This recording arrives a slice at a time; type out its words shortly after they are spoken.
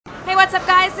what's up,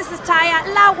 guys? This is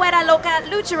Taya, La Güera Loca,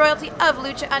 Lucha Royalty of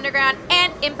Lucha Underground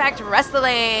and Impact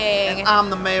Wrestling. And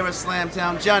I'm the mayor of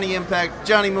Slamtown, Johnny Impact,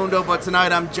 Johnny Mundo, but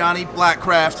tonight I'm Johnny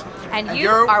BlackCraft. And you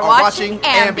are watching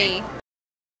AMBY.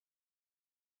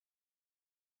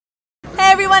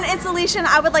 Hey everyone, it's Alicia, and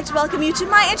I would like to welcome you to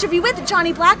my interview with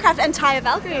Johnny BlackCraft and Taya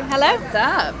Valkyrie. Hello. What's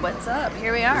up? What's up?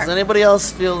 Here we are. Does anybody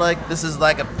else feel like this is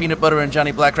like a peanut butter and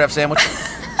Johnny BlackCraft sandwich?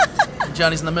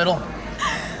 Johnny's in the middle.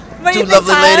 What do you Two think,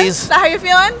 lovely Taya? ladies. Is that how you're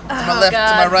feeling? To my left,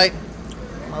 to my right,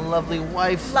 my lovely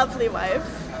wife. Lovely wife.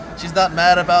 She's not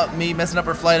mad about me messing up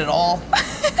her flight at all.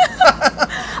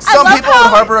 Some people would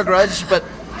harbor a grudge, but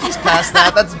she's past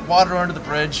that. That's water under the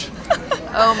bridge.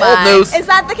 Oh my. Old news. Is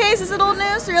that the case? Is it old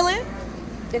news, really?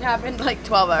 It happened like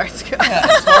 12 hours ago. Yeah,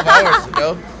 12 hours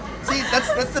ago. See,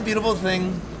 that's the beautiful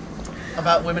thing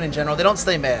about women in general. They don't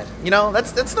stay mad. You know,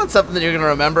 that's not something that you're going to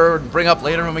remember and bring up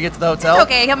later when we get to the hotel. It's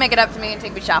okay. He'll make it up to me and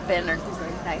take me shopping or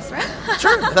something nice, right?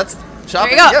 Sure, that's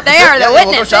shopping. There you go. Yep, They are the we'll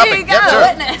witness. go shopping. There you go. Yep, sure.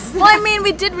 Witness. Well, I mean,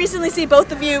 we did recently see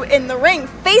both of you in the ring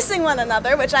facing one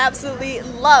another, which I absolutely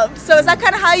loved. So is that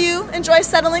kind of how you enjoy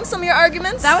settling some of your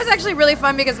arguments? That was actually really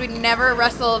fun because we never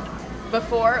wrestled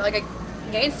before, like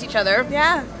against each other.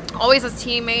 Yeah. Always as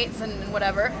teammates and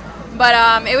whatever. But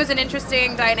it was an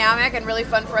interesting dynamic and really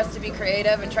fun for us to be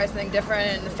creative and try something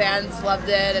different, and the fans loved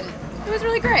it, and it was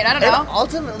really great. I don't And know.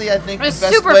 ultimately, I think It the was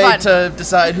best super way fun. to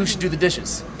decide who should do the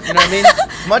dishes. You know what I mean?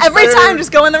 Much Every better, time,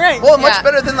 just go in the ring. Well, much Yeah.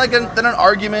 better than than an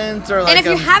argument or like And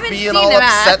if you haven't being seen all the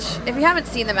match,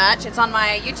 upset. it's on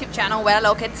my YouTube channel, Güera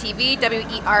Loca TV,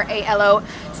 WERALOCA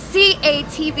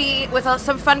TV, with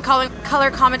some fun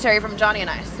color commentary from Johnny and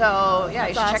I. So yeah,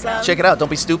 you should check it out. Check it out. Don't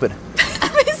be stupid.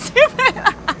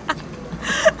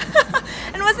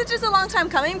 And was it just a long time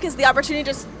coming because the opportunity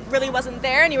just really wasn't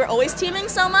there and you were always teaming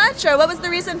so much? Or what was the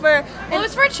reason for... Well, it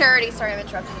was for a charity. Sorry, I'm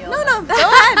interrupting you. No, go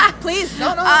ahead, please.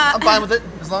 No, I'm fine with it.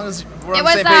 As long as we're on it the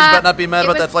same was, page about not being mad it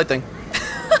about was- that flight thing.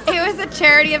 It was a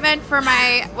charity event for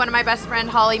one of my best friend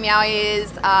Holly Meowie's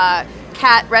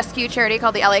cat rescue charity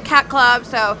called the LA Cat Club.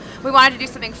 So we wanted to do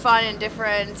something fun and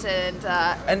different,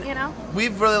 and you know,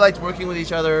 we've really liked working with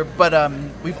each other, but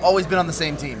we've always been on the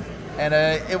same team, and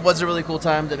it was a really cool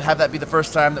time to have that be the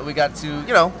first time that we got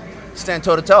to stand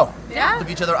toe to toe, Yeah. look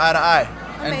each other eye to eye,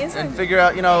 Amazing. and figure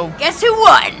out guess who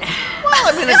won? Well,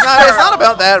 I mean, it's not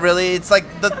about that really. It's like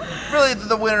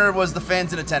the winner was the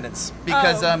fans in attendance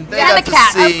because they Yeah, got the to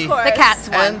cat, see of course. The cats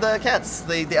won. and the cats.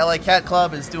 The LA Cat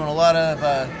Club is doing a lot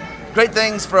of great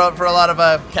things for a lot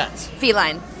of cats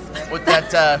Feline. with that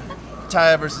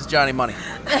Taya versus Johnny money.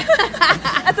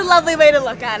 That's a lovely way to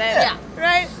look at it. Yeah.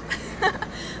 Right?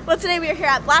 Well, today we are here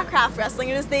at BlackCraft Wrestling.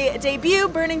 It is the debut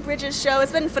Burning Bridges show.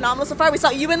 It's been phenomenal so far. We saw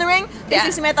you in the ring, Yes.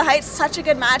 facing me at the Heights. Such a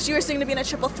good match. You were soon to be in a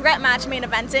triple threat match main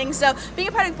eventing. So being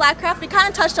a part of BlackCraft, we kind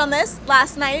of touched on this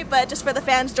last night, but just for the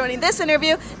fans joining this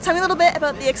interview, tell me a little bit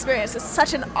about the experience. It's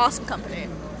such an awesome company.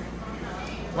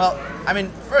 Well, I mean,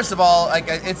 first of all,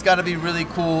 it's got to be really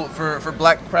cool for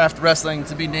BlackCraft Wrestling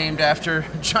to be named after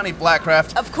Johnny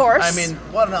BlackCraft. Of course. I mean,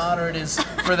 what an honor it is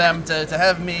for them to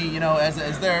have me,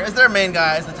 as their main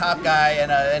guy, as the top guy,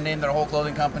 and name their whole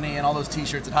clothing company and all those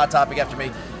T-shirts and Hot Topic after me.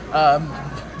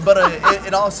 But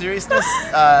in all seriousness,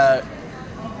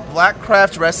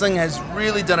 BlackCraft Wrestling has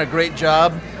really done a great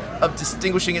job of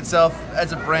distinguishing itself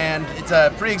as a brand. It's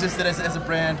pre-existed as a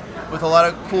brand with a lot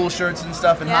of cool shirts and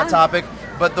stuff and Hot Topic.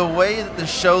 But the way that the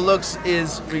show looks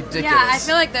is ridiculous. Yeah, I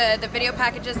feel like the video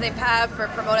packages they've had for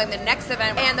promoting the next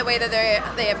event, and the way that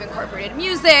they have incorporated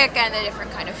music and the different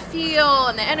kind of feel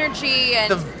and the energy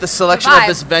and the selection the of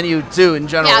this venue too in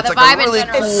general. Yeah, it's the like vibe a in really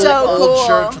general. cool It's so old cool.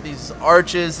 church with these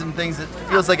arches and things. It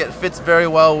feels like it fits very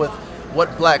well with what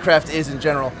BlackCraft is in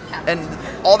general. Yeah.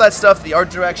 And all that stuff, the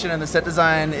art direction and the set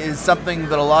design is something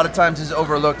that a lot of times is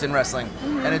overlooked in wrestling.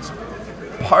 Mm-hmm. And it's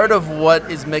part of what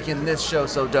is making this show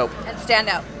so dope. and stand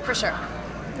out for sure.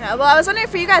 Yeah, well, I was wondering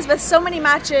for you guys, with so many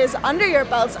matches under your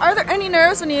belts, are there any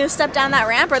nerves when you step down that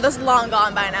ramp, or are those long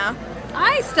gone by now?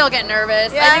 I still get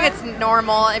nervous. Yeah? I think it's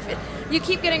normal. You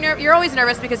keep getting nervous, you're always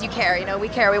nervous because you care. We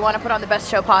care. We want to put on the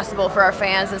best show possible for our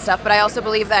fans and stuff. But I also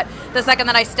believe that the second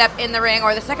that I step in the ring,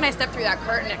 or the second I step through that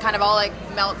curtain, it kind of all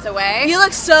melts away. You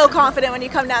look so confident when you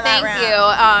come down that Thank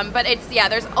ramp. you. But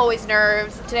there's always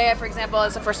nerves. Today, for example,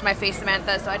 is the first time I faced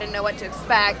Samantha, so I didn't know what to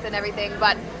expect and everything.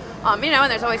 But and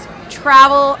there's always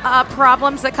travel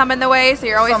problems that come in the way, so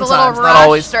you're always Sometimes, a little not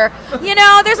rushed, always. or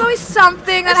there's always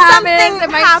something that Something happens that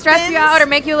might stress you happens. out or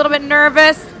make you a little bit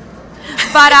nervous.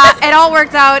 But it all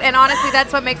worked out, and honestly,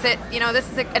 that's what makes it.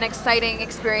 This is an exciting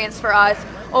experience for us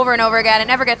over and over again. It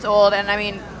never gets old, and I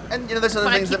mean. And there's other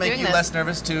wanna things that keep make you doing less this.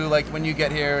 nervous too, like when you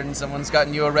get here and someone's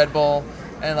gotten you a Red Bull,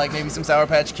 and like maybe some Sour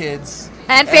Patch Kids.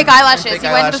 And fake eyelashes. And fake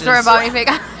You went to the store and bought me fake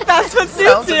eyelashes. That's what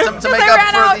suits you. To make up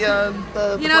for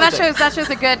the You know, that shows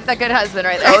a good husband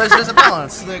right there. Oh, there's a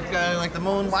balance. Like the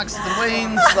moon waxes and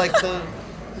wanes, like the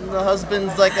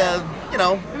husband's like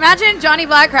Imagine Johnny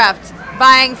BlackCraft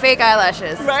buying fake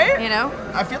eyelashes. Right? You know?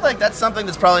 I feel like that's something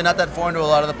that's probably not that foreign to a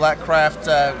lot of the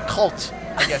BlackCraft cult,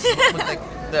 I guess,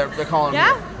 what they're calling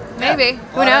Yeah. it. Maybe.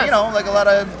 Who knows? Like a lot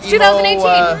of emo,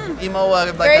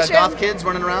 2018. Goth kids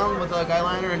running around with like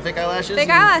eyeliner and fake eyelashes. Fake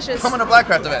eyelashes. Coming to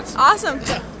BlackCraft events. Awesome.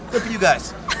 Good for you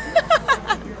guys.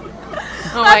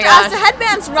 Oh my As the gosh.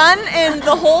 headbands run in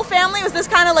the whole family, was this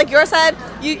kind of like your side?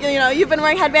 You've been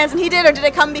wearing headbands and he did, or did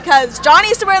it come because Johnny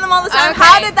used to wear them all the time? Okay.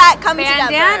 How did that come together?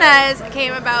 Bandanas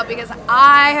came about because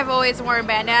I have always worn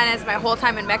bandanas my whole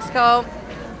time in Mexico.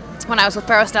 When I was with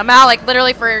Perros Del Mal, like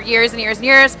literally for years and years and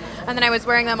years, and then I was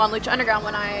wearing them on Lucha Underground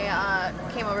when I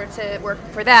came over to work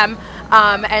for them,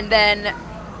 and then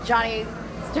Johnny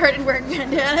started wearing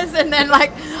bandanas, and then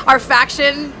like our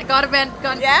faction got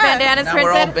bandanas Now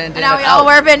we're all printed, and bandana now we all out.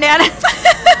 wear bandanas.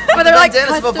 But they're like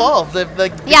bandanas have custom. evolved. They've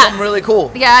become really cool.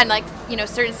 Yeah, and like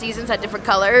certain seasons had different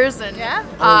colors, and Yeah.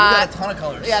 We got a ton of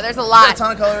colors. yeah, there's a We lot. got a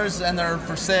ton of colors, and they're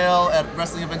for sale at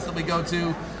wrestling events that we go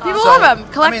to. People love them.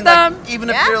 Collect them. Like, even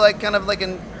if Yeah. you're like kind of like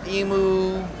an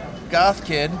emu goth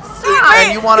kid, Stop.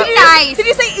 and you want to, Nice. Did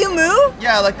you say emu?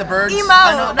 yeah, like the birds. Emo.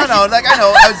 I know. Like I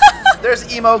know.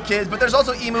 There's emo kids, but there's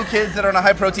also emu kids that are on a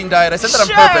high protein diet. I said that on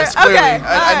Sure, purpose. Clearly, okay, I know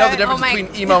the alright. difference Oh my-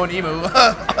 between emo and emu.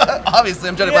 Obviously,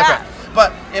 I'm Johnny Yeah. BlackCraft.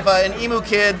 But if an emu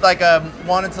kid like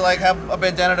wanted to like have a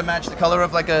bandana to match the color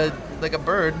of like a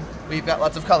bird, we've got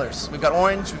lots of colors. We've got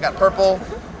orange, we've got purple,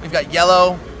 we've got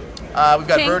yellow, we've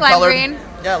got Pink, bird lime colored. green.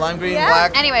 Yeah, lime green, Yeah.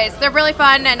 black. Anyways, they're really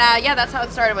fun, and yeah, that's how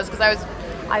it started. Was because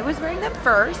I was wearing them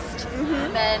first,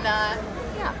 and then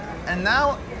yeah. And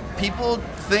now people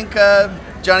think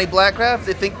Johnny BlackCraft,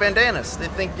 they think bandanas. They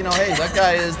think, hey, that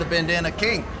guy is the bandana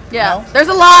king. Yeah, You know? there's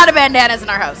a lot of bandanas in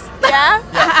our house. Yeah.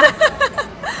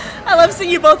 I love seeing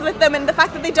you both with them, and the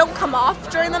fact that they don't come off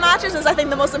during the matches is, I think,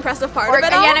 the most impressive part of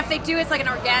it all. Yeah, and if they do, it's like an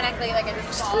organically, like it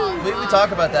just falls. We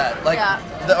talk about that. Like, Yeah.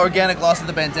 the organic loss of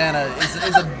the bandana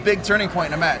is a big turning point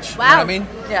in a match. Wow. You know what I mean?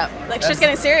 Yeah. Like, shit's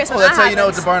getting serious when That's that how you know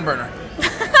happens. it's a barn burner.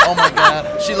 Oh my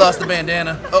God, she lost the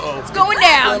bandana. Uh-oh. It's going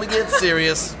down. Let me get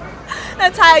serious. Now,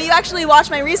 Taya, you actually watched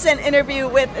my recent interview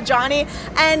with Johnny,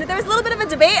 and there was a little bit of a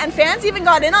debate, and fans even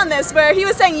got in on this, where he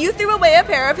was saying you threw away a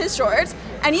pair of his shorts,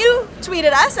 and you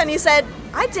tweeted us, and you said,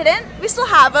 I didn't. We still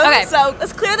have them. Okay. So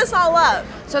let's clear this all up.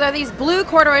 So they're these blue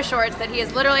corduroy shorts that he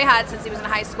has literally had since he was in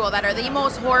high school that are the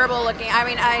most horrible looking. I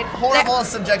mean, Horrible is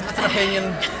subjective. That's an opinion.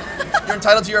 You're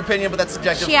entitled to your opinion, but that's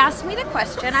subjective. She asked me the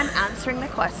question. I'm answering the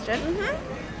question.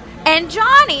 And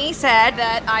Johnny said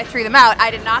that I threw them out. I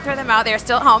did not throw them out. They are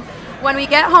still at home. When we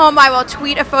get home, I will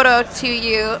tweet a photo to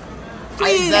you.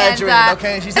 I exaggerated,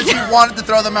 okay? She said she wanted to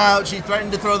throw them out. She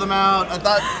threatened to throw them out. I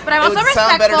thought But I'm it also would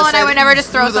sound better respectful, to and say I that would never you just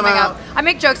throw threw them something out. out. I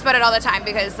make jokes about it all the time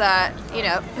because,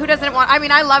 who doesn't want... I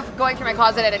mean, I love going through my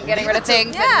closet and getting rid of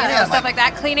things and Yeah. stuff like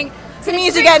that. Cleaning. It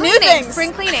means you get new things.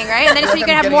 Spring cleaning, right? And then so you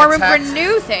can have Getting more room for attacked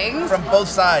new things. From both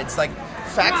sides, like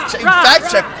fact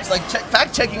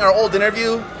checking our old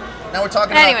interview. Now we're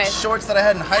talking Anyways. about shorts that I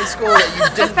had in high school that you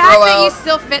The didn't fact throw that you out.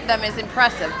 still fit them is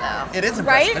impressive, though. It is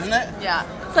impressive, Right? isn't it? Yeah.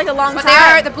 It's like a long But time. they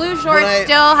are, the blue shorts I-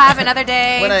 still have another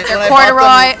day. When I They're bought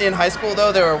corduroy. them in high school,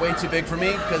 though, they were way too big for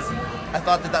me because I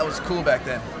thought that was cool back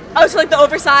then. Oh, so like the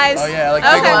oversized. Oh yeah, like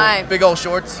Okay. big old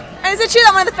shorts. And is it true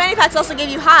that one of the fanny packs also gave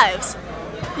you hives?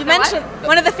 You The what? mentioned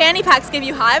one of the fanny packs gave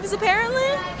you hives, apparently.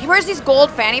 He wears these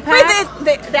gold fanny Wait, packs.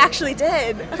 they actually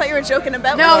did. I thought you were joking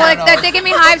about No, that. like they give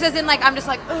me hives as in like I'm just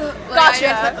like, ugh, like,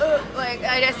 Gotcha.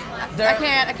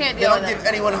 I can't They deal don't with give it.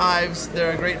 anyone hives.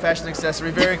 They're a great fashion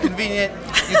accessory, very convenient.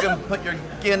 You can put your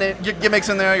gimmicks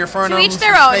in there, your furnums. each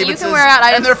their own. You can wear out.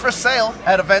 And they're for sale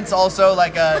at events also.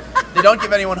 Like they don't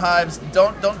give anyone hives.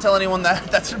 Don't tell anyone that.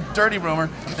 That's a dirty rumor.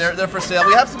 They're for sale.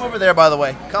 We have some over there, by the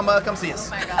way. Come see us.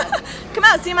 Oh my God. Come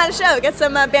out, see him at a show. Get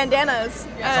some bandanas.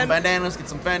 Get some bandanas. Get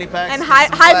some fanny packs. And get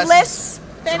some hiveless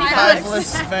fanny packs.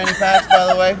 Hiveless fanny packs,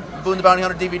 by the way. Boone the Bounty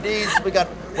Hunter DVDs. We got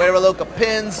Wear a Loca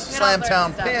pins, got all Slam sorts Town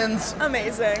of stuff. pins.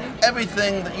 Amazing.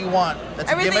 Everything that you want. That's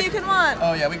a Everything gimmick. you can want.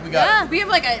 Oh yeah, we got Yeah. it. We have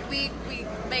like we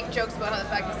make jokes about how the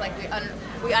fact is like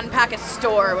we unpack a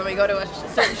store when we go to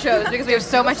certain shows because we have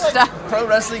so much stuff. Pro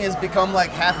wrestling has become like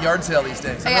half yard sale these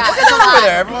days. Yeah, Look it's a over lot.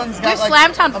 there. Everyone's We got have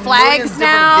like Slamtown a million flags different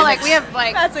now. Like gimmicks. we have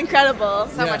like That's incredible.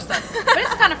 so Yeah. much stuff, but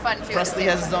it's kind of fun too. Presley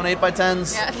has his own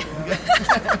 8x10s.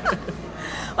 Yeah.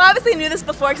 Well, obviously I knew this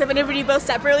before because I've interviewed you both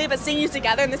separately, but seeing you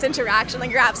together in this interaction,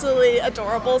 like, you're absolutely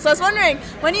adorable. So I was wondering,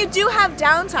 when you do have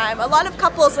downtime, a lot of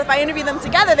couples, if I interview them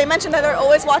together, they mention that they're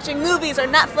always watching movies or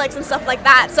Netflix and stuff like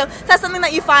that. So that's something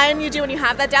that you find you do when you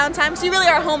have that downtime. So you really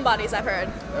are homebodies, I've heard.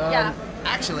 Yeah.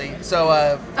 Actually, so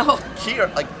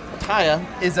Kira, like Taya,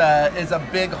 is a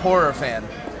big horror fan,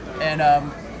 and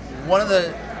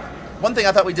one thing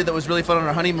I thought we did that was really fun on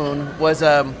our honeymoon was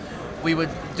we would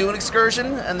do an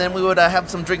excursion, and then we would have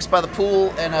some drinks by the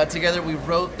pool, and together we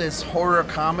wrote this horror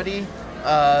comedy.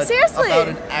 Seriously? About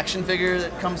an action figure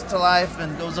that comes to life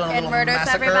and goes on a little murders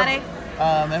massacre. everybody.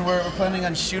 And we're planning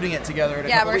on shooting it together in a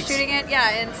couple weeks. We're shooting it,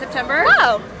 in September.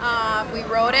 Wow. We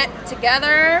wrote it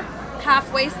together,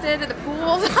 half-wasted in the pool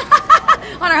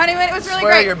on our honeymoon. It was really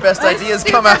Swear great. your best ideas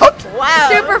come out. Wow.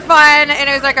 Super fun, and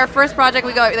it was like our first project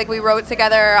we wrote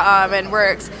together,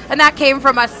 and that came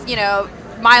from us,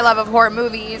 my love of horror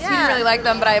movies. He didn't really like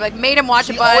them, but I made him watch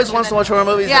a bunch. He always wants to watch horror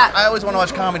movies. Yeah. I always want to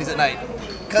watch comedies at night.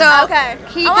 So okay.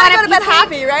 He I want to go to bed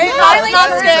happy, right? Yeah,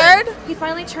 Not scared. He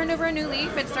finally turned over a new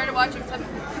leaf and started watching some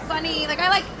funny. I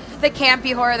like the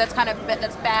campy horror that's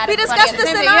bad. We and discussed funny this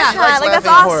and in yeah. our chat. Like, that's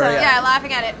laughing awesome. horror, Yeah,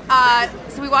 laughing at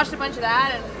it. So we watched a bunch of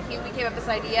that, and we came up with this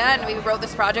idea, and we wrote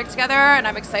this project together, and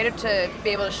I'm excited to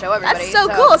be able to show everybody. That's so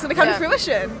cool. It's going to come to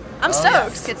fruition. I'm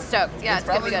stoked. It's stoked. Yeah, It's it's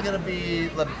probably going going to be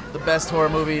the best horror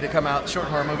movie to come out, short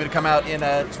horror movie to come out in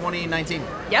 2019.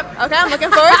 Yep. Okay, I'm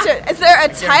looking forward to it. Is there a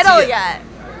title it. yet?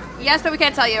 Yes, but we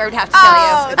can't tell you, or we'd have to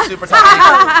tell you. It's super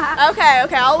tight.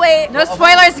 Okay, I'll wait. No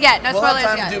spoilers yet. No We'll spoilers have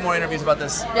time yet. to do more interviews about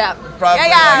this. Yeah. Probably,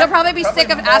 Yeah. You'll probably be sick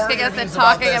of more asking us and interviews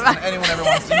talking this about than anyone ever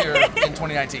wants to hear in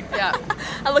 2019. Yeah.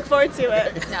 I look forward to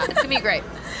it. Yeah, it's going to be great.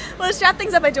 Well, let's wrap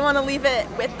things up. I do want to leave it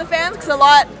with the fans because a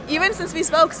lot, even since we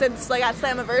spoke, since at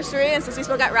Slammiversary and since we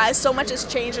spoke at Rise, so much has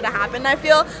changed and happened, I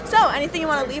feel. So, anything you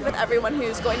want to leave with everyone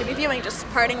who's going to be viewing? Just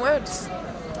parting words.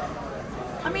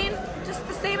 I mean, just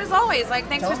the same as always.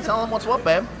 Thanks for Tell them what's what,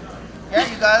 babe.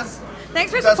 Yeah, you guys.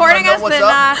 Thanks for You guys supporting wanna know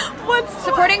us what's and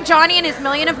supporting Johnny and his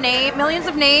millions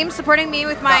of names, supporting me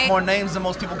with Got more names than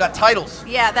most people got titles.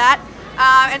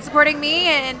 and supporting me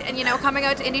and coming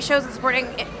out to indie shows and supporting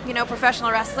professional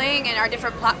wrestling and our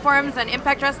different platforms and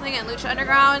Impact Wrestling and Lucha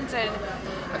Underground and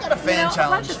I got a fan a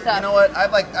challenge. bunch of stuff. You know what?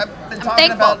 I've been talking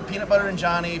thankful. about Peanut Butter and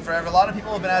Johnny forever. A lot of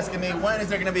people have been asking me, when is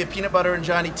there going to be a Peanut Butter and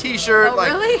Johnny T-shirt? Oh,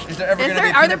 really? Is there ever Is going to there? be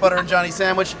a Are Peanut there- Butter and Johnny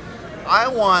sandwich? I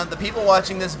want the people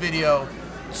watching this video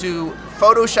to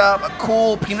Photoshop a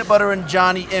cool Peanut Butter and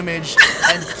Johnny image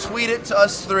and tweet it to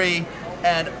us three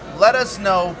and let us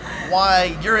know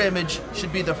why your image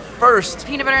should be the first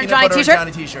Peanut Butter and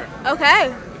Johnny t-shirt. Okay.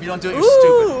 If you don't do it, you're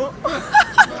stupid.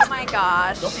 oh my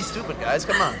gosh. Don't be stupid, guys.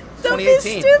 Come on. Don't be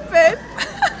 2018. stupid.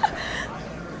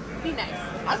 Be nice.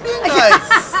 I'm being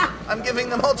nice. I'm giving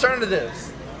them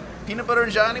alternatives. Peanut Butter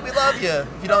and Johnny, we love you.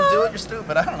 If you don't do it, you're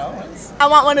stupid. I don't know. I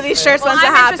want one of these shirts Well, once it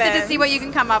I'm happens. interested to see what you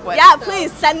can come up with. Yeah,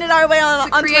 please send it our way on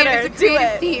Twitter. It's a creative Do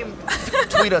it. theme.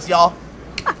 Tweet us, y'all.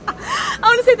 I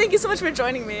want to say thank you so much for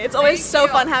joining me. It's always so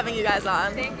fun having you guys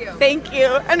on. Thank you. Thank you.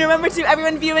 And remember to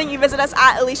everyone viewing, you visit us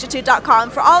at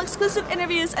aliciatute.com for all exclusive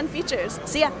interviews and features.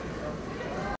 See ya.